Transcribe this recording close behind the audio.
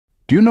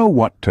Do you know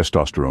what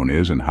testosterone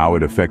is and how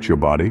it affects your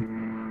body?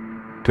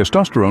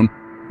 Testosterone,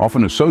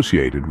 often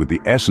associated with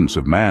the essence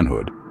of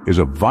manhood, is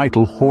a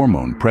vital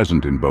hormone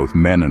present in both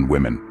men and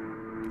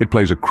women. It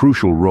plays a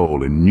crucial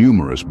role in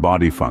numerous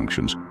body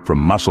functions, from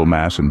muscle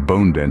mass and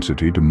bone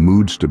density to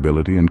mood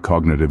stability and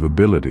cognitive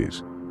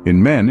abilities.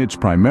 In men, it's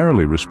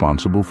primarily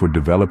responsible for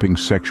developing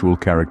sexual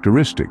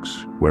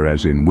characteristics,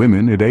 whereas in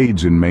women, it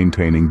aids in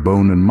maintaining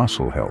bone and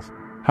muscle health.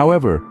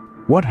 However,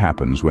 what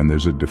happens when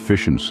there's a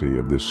deficiency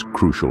of this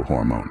crucial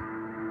hormone?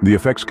 The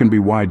effects can be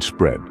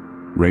widespread,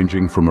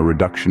 ranging from a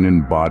reduction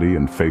in body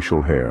and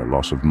facial hair,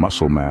 loss of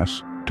muscle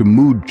mass, to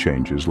mood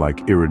changes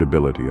like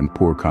irritability and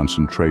poor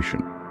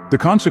concentration. The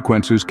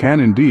consequences can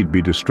indeed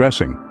be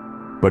distressing,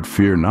 but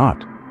fear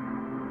not.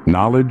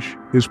 Knowledge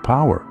is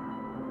power.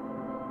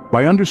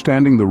 By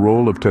understanding the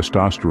role of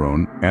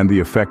testosterone and the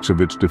effects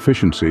of its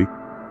deficiency,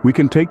 we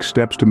can take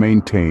steps to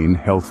maintain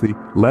healthy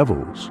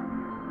levels.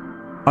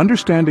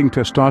 Understanding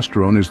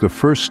testosterone is the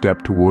first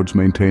step towards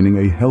maintaining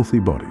a healthy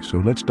body, so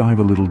let's dive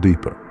a little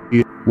deeper.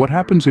 What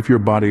happens if your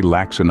body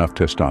lacks enough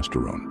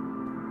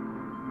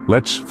testosterone?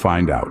 Let's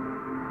find out.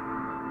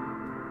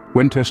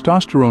 When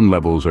testosterone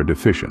levels are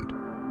deficient,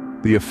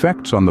 the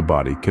effects on the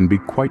body can be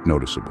quite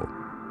noticeable.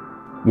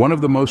 One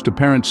of the most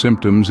apparent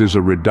symptoms is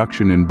a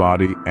reduction in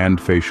body and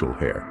facial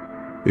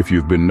hair. If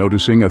you've been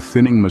noticing a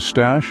thinning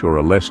mustache or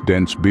a less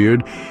dense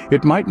beard,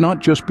 it might not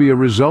just be a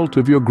result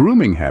of your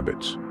grooming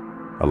habits.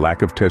 A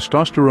lack of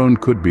testosterone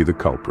could be the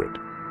culprit.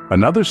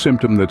 Another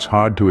symptom that's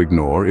hard to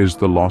ignore is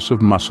the loss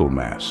of muscle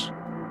mass.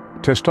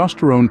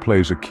 Testosterone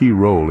plays a key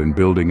role in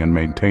building and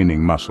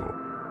maintaining muscle.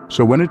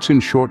 So when it's in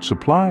short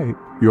supply,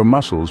 your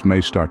muscles may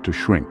start to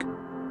shrink.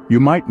 You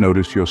might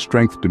notice your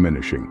strength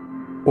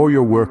diminishing, or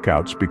your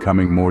workouts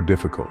becoming more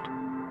difficult.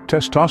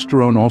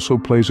 Testosterone also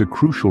plays a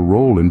crucial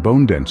role in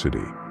bone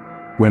density.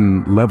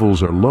 When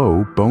levels are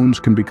low, bones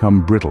can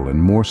become brittle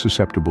and more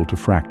susceptible to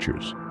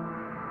fractures.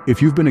 If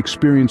you've been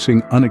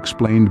experiencing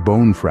unexplained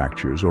bone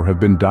fractures or have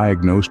been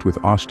diagnosed with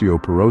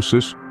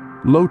osteoporosis,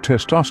 low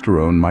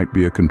testosterone might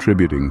be a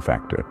contributing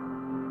factor.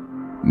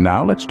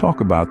 Now let's talk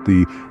about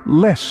the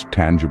less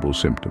tangible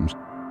symptoms.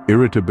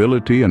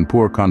 Irritability and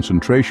poor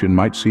concentration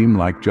might seem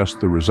like just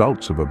the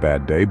results of a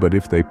bad day, but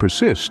if they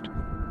persist,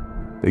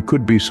 they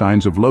could be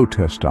signs of low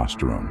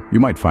testosterone. You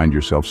might find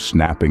yourself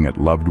snapping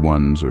at loved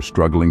ones or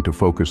struggling to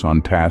focus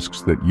on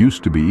tasks that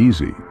used to be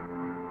easy.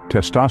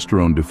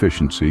 Testosterone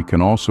deficiency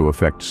can also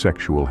affect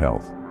sexual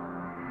health.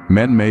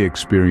 Men may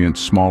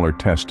experience smaller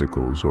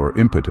testicles or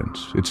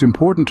impotence. It's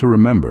important to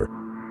remember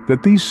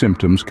that these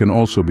symptoms can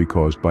also be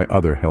caused by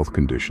other health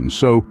conditions,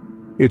 so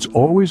it's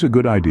always a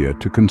good idea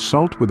to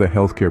consult with a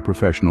healthcare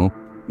professional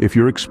if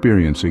you're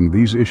experiencing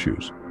these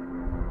issues.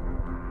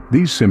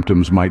 These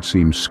symptoms might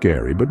seem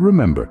scary, but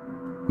remember,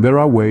 there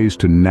are ways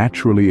to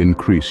naturally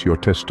increase your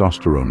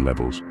testosterone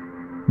levels.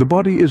 The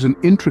body is an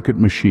intricate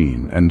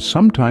machine, and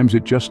sometimes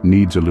it just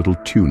needs a little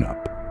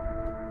tune-up.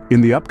 In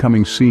the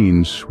upcoming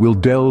scenes, we'll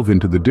delve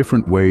into the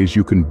different ways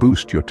you can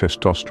boost your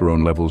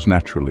testosterone levels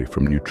naturally,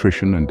 from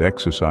nutrition and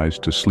exercise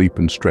to sleep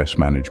and stress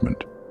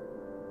management.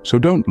 So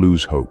don't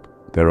lose hope.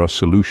 There are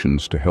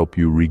solutions to help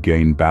you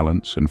regain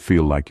balance and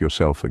feel like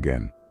yourself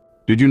again.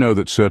 Did you know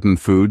that certain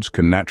foods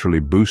can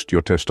naturally boost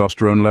your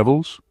testosterone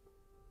levels?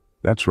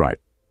 That's right.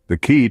 The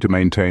key to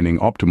maintaining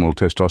optimal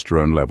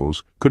testosterone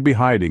levels could be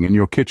hiding in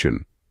your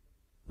kitchen.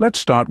 Let's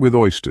start with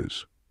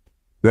oysters.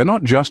 They're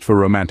not just for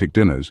romantic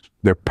dinners,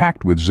 they're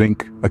packed with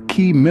zinc, a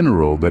key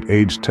mineral that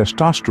aids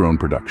testosterone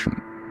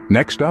production.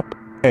 Next up,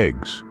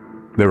 eggs.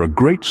 They're a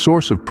great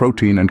source of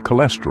protein and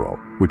cholesterol,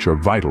 which are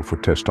vital for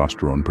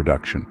testosterone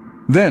production.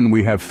 Then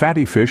we have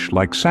fatty fish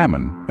like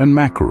salmon and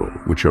mackerel,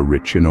 which are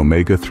rich in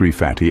omega-3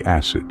 fatty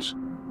acids.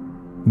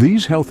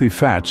 These healthy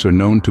fats are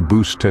known to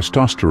boost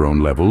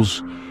testosterone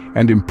levels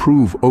and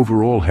improve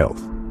overall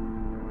health.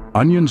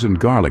 Onions and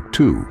garlic,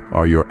 too,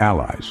 are your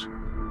allies.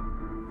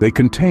 They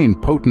contain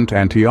potent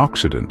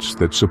antioxidants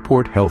that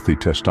support healthy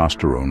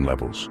testosterone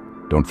levels.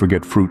 Don't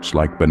forget fruits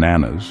like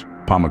bananas,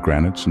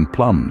 pomegranates, and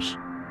plums.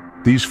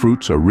 These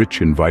fruits are rich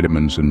in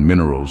vitamins and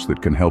minerals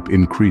that can help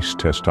increase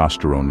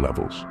testosterone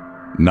levels.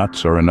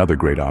 Nuts are another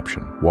great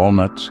option.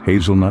 Walnuts,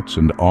 hazelnuts,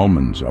 and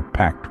almonds are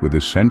packed with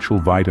essential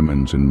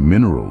vitamins and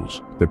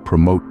minerals that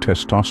promote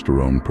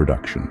testosterone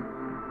production.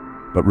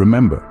 But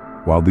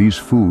remember, while these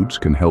foods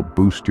can help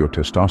boost your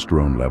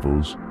testosterone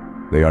levels,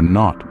 they are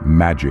not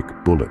magic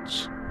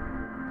bullets.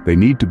 They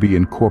need to be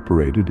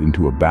incorporated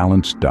into a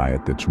balanced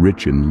diet that's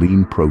rich in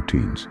lean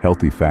proteins,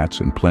 healthy fats,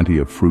 and plenty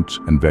of fruits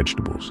and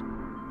vegetables.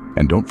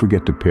 And don't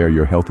forget to pair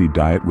your healthy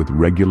diet with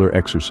regular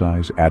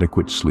exercise,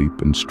 adequate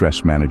sleep, and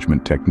stress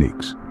management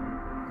techniques.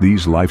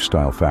 These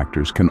lifestyle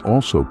factors can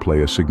also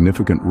play a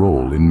significant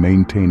role in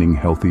maintaining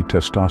healthy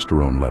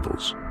testosterone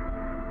levels.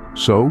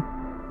 So,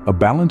 a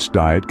balanced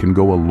diet can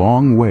go a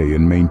long way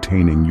in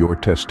maintaining your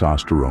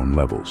testosterone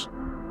levels.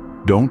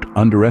 Don't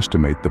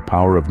underestimate the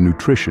power of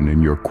nutrition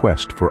in your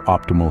quest for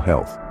optimal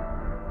health.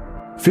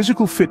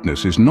 Physical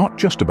fitness is not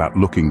just about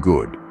looking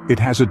good. It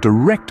has a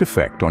direct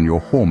effect on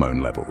your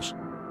hormone levels.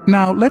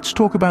 Now, let's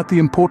talk about the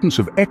importance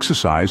of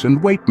exercise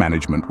and weight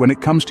management when it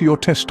comes to your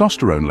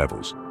testosterone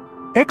levels.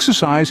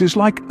 Exercise is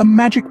like a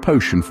magic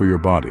potion for your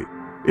body.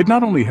 It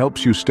not only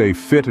helps you stay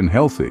fit and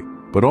healthy,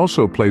 but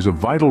also plays a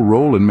vital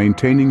role in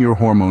maintaining your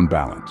hormone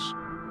balance.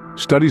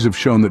 Studies have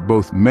shown that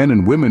both men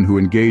and women who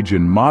engage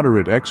in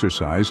moderate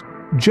exercise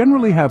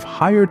generally have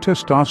higher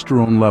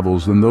testosterone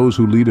levels than those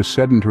who lead a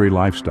sedentary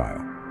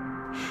lifestyle.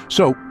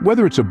 So,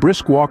 whether it's a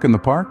brisk walk in the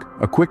park,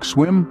 a quick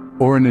swim,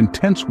 or an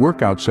intense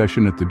workout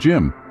session at the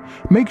gym,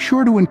 make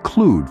sure to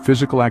include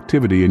physical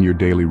activity in your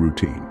daily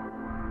routine.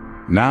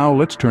 Now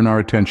let's turn our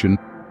attention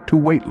to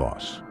weight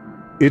loss.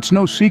 It's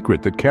no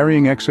secret that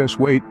carrying excess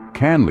weight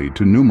can lead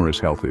to numerous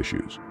health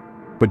issues.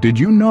 But did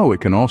you know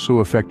it can also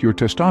affect your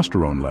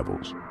testosterone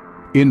levels?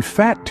 In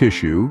fat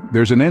tissue,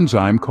 there's an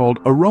enzyme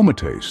called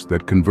aromatase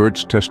that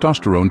converts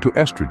testosterone to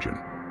estrogen.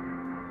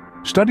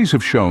 Studies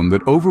have shown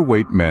that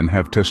overweight men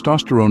have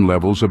testosterone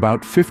levels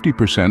about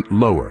 50%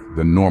 lower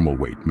than normal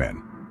weight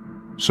men.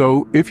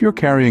 So, if you're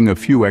carrying a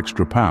few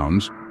extra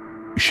pounds,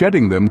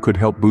 shedding them could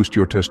help boost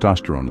your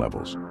testosterone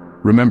levels.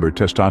 Remember,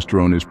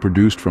 testosterone is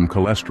produced from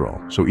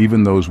cholesterol, so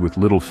even those with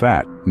little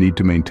fat need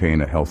to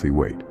maintain a healthy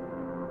weight.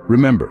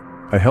 Remember,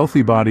 a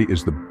healthy body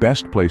is the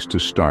best place to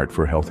start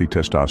for healthy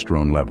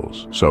testosterone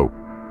levels. So,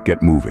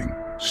 get moving,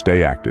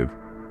 stay active,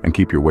 and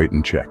keep your weight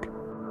in check.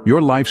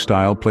 Your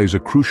lifestyle plays a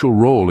crucial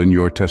role in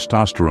your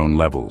testosterone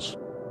levels.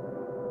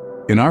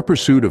 In our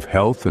pursuit of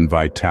health and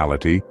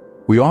vitality,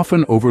 we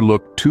often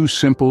overlook two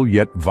simple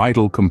yet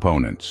vital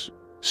components: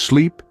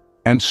 sleep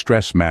and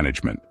stress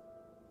management.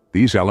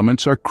 These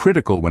elements are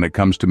critical when it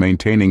comes to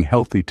maintaining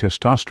healthy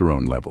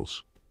testosterone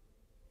levels.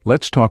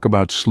 Let's talk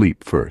about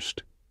sleep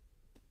first.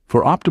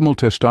 For optimal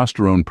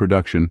testosterone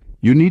production,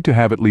 you need to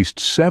have at least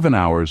 7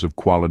 hours of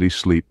quality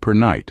sleep per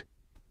night,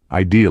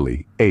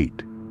 ideally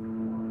 8.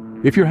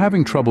 If you're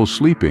having trouble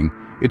sleeping,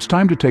 it's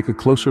time to take a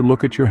closer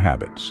look at your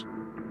habits.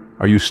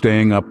 Are you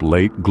staying up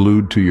late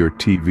glued to your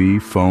TV,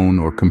 phone,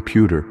 or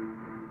computer?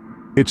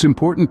 It's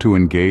important to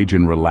engage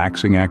in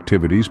relaxing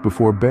activities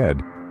before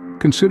bed.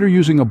 Consider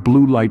using a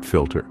blue light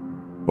filter,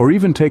 or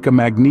even take a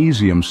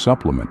magnesium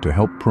supplement to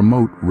help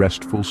promote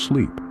restful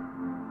sleep.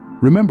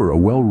 Remember, a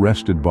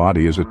well-rested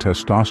body is a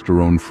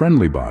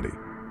testosterone-friendly body.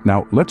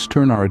 Now, let's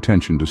turn our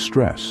attention to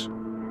stress.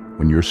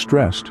 When you're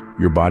stressed,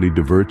 your body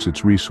diverts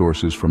its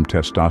resources from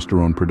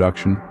testosterone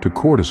production to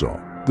cortisol,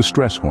 the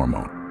stress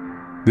hormone.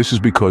 This is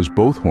because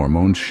both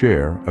hormones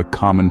share a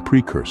common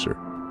precursor,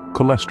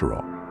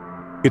 cholesterol.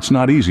 It's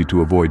not easy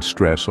to avoid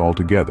stress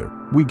altogether,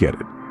 we get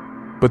it.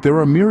 But there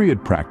are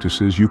myriad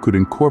practices you could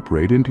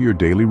incorporate into your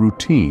daily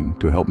routine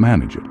to help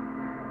manage it.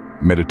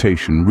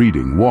 Meditation,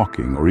 reading,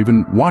 walking, or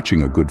even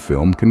watching a good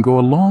film can go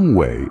a long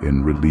way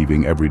in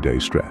relieving everyday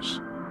stress.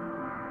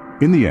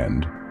 In the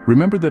end,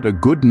 remember that a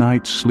good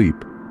night's sleep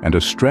and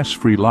a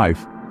stress-free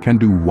life can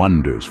do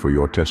wonders for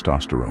your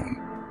testosterone.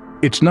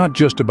 It's not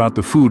just about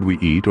the food we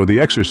eat or the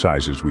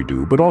exercises we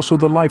do, but also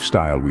the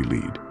lifestyle we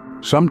lead.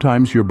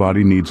 Sometimes your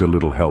body needs a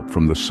little help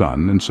from the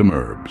sun and some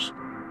herbs.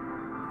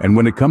 And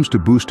when it comes to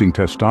boosting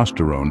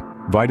testosterone,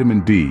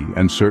 vitamin D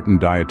and certain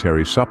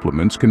dietary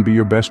supplements can be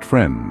your best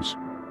friends.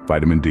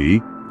 Vitamin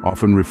D,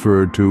 often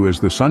referred to as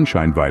the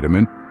sunshine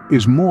vitamin,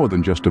 is more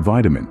than just a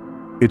vitamin.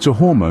 It's a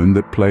hormone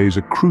that plays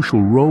a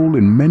crucial role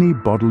in many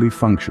bodily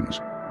functions,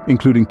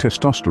 including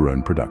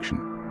testosterone production.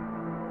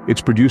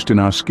 It's produced in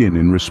our skin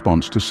in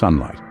response to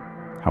sunlight.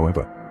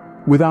 However,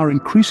 with our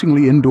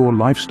increasingly indoor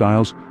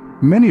lifestyles,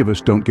 many of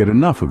us don't get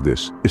enough of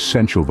this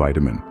essential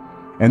vitamin,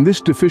 and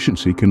this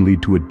deficiency can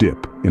lead to a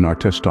dip in our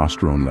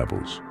testosterone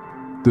levels.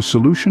 The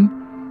solution?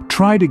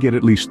 Try to get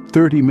at least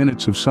 30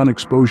 minutes of sun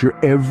exposure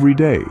every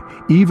day,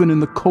 even in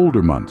the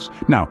colder months.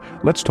 Now,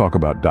 let's talk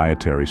about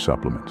dietary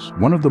supplements.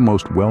 One of the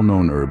most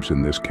well-known herbs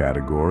in this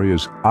category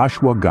is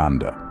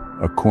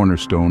ashwagandha, a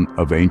cornerstone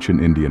of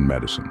ancient Indian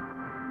medicine.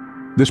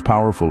 This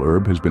powerful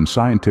herb has been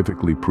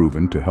scientifically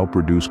proven to help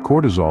reduce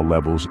cortisol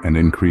levels and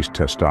increase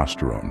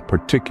testosterone,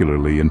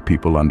 particularly in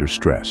people under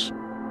stress.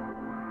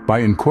 By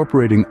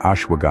incorporating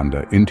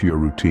ashwagandha into your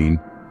routine,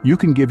 you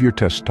can give your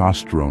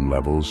testosterone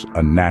levels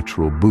a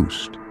natural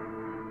boost.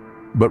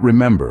 But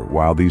remember,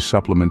 while these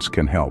supplements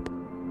can help,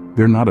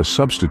 they're not a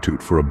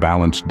substitute for a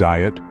balanced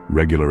diet,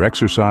 regular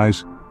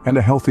exercise, and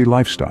a healthy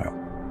lifestyle.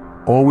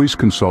 Always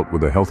consult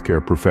with a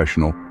healthcare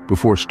professional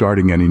before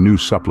starting any new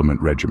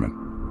supplement regimen.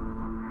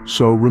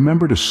 So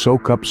remember to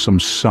soak up some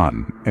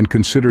sun and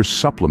consider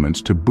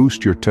supplements to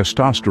boost your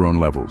testosterone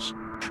levels.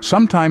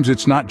 Sometimes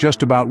it's not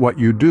just about what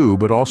you do,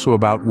 but also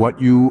about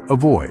what you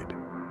avoid.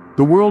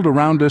 The world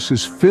around us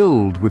is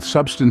filled with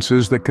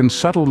substances that can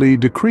subtly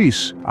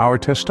decrease our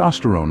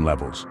testosterone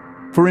levels.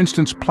 For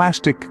instance,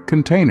 plastic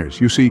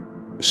containers. You see,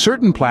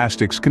 certain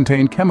plastics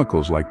contain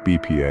chemicals like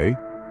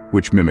BPA,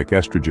 which mimic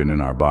estrogen in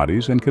our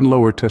bodies and can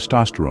lower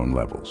testosterone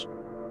levels.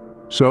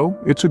 So,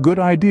 it's a good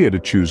idea to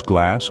choose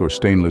glass or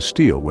stainless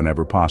steel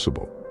whenever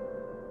possible.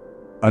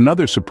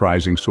 Another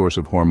surprising source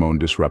of hormone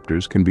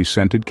disruptors can be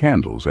scented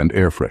candles and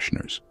air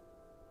fresheners.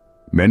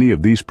 Many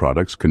of these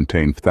products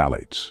contain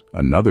phthalates,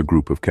 another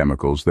group of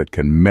chemicals that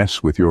can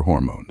mess with your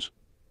hormones.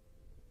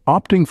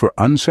 Opting for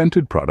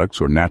unscented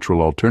products or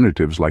natural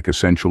alternatives like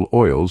essential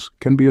oils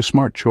can be a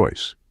smart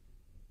choice.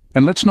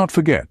 And let's not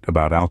forget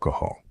about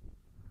alcohol.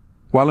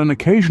 While an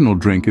occasional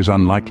drink is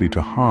unlikely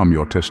to harm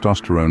your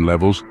testosterone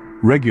levels,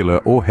 regular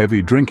or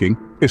heavy drinking,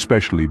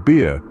 especially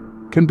beer,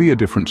 can be a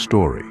different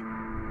story.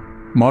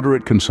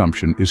 Moderate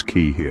consumption is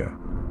key here.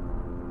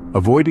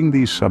 Avoiding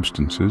these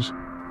substances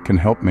can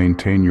help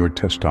maintain your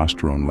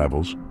testosterone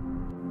levels.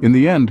 In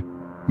the end,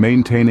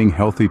 maintaining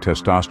healthy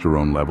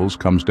testosterone levels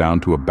comes down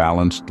to a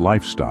balanced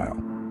lifestyle.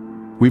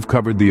 We've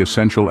covered the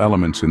essential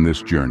elements in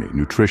this journey: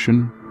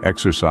 nutrition,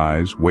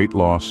 exercise, weight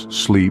loss,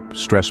 sleep,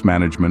 stress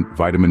management,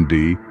 vitamin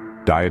D,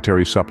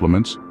 dietary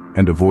supplements,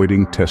 and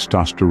avoiding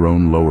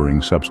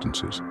testosterone-lowering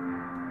substances.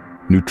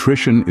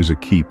 Nutrition is a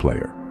key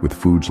player, with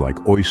foods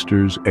like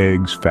oysters,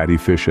 eggs, fatty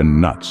fish, and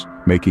nuts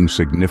making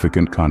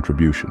significant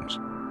contributions.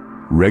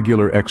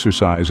 Regular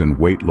exercise and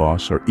weight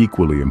loss are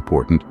equally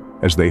important,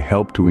 as they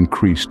help to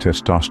increase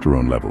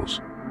testosterone levels.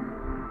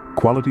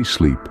 Quality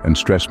sleep and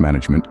stress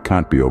management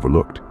can't be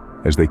overlooked,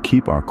 as they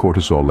keep our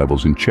cortisol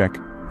levels in check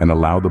and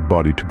allow the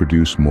body to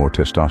produce more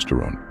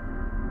testosterone.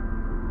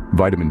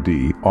 Vitamin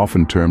D,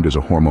 often termed as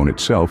a hormone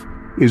itself,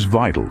 is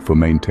vital for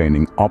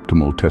maintaining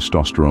optimal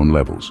testosterone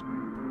levels.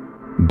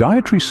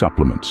 Dietary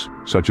supplements,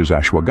 such as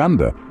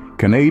ashwagandha,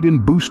 can aid in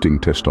boosting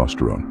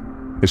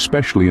testosterone,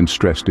 especially in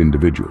stressed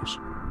individuals.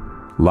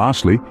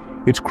 Lastly,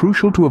 it's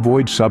crucial to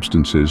avoid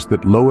substances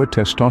that lower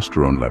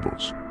testosterone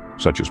levels,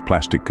 such as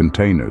plastic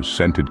containers,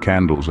 scented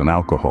candles, and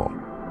alcohol.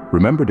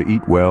 Remember to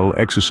eat well,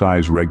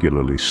 exercise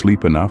regularly,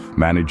 sleep enough,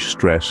 manage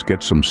stress,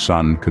 get some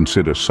sun,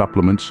 consider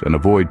supplements, and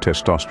avoid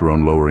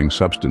testosterone-lowering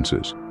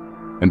substances.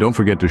 And don't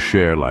forget to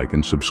share, like,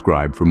 and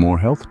subscribe for more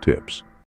health tips.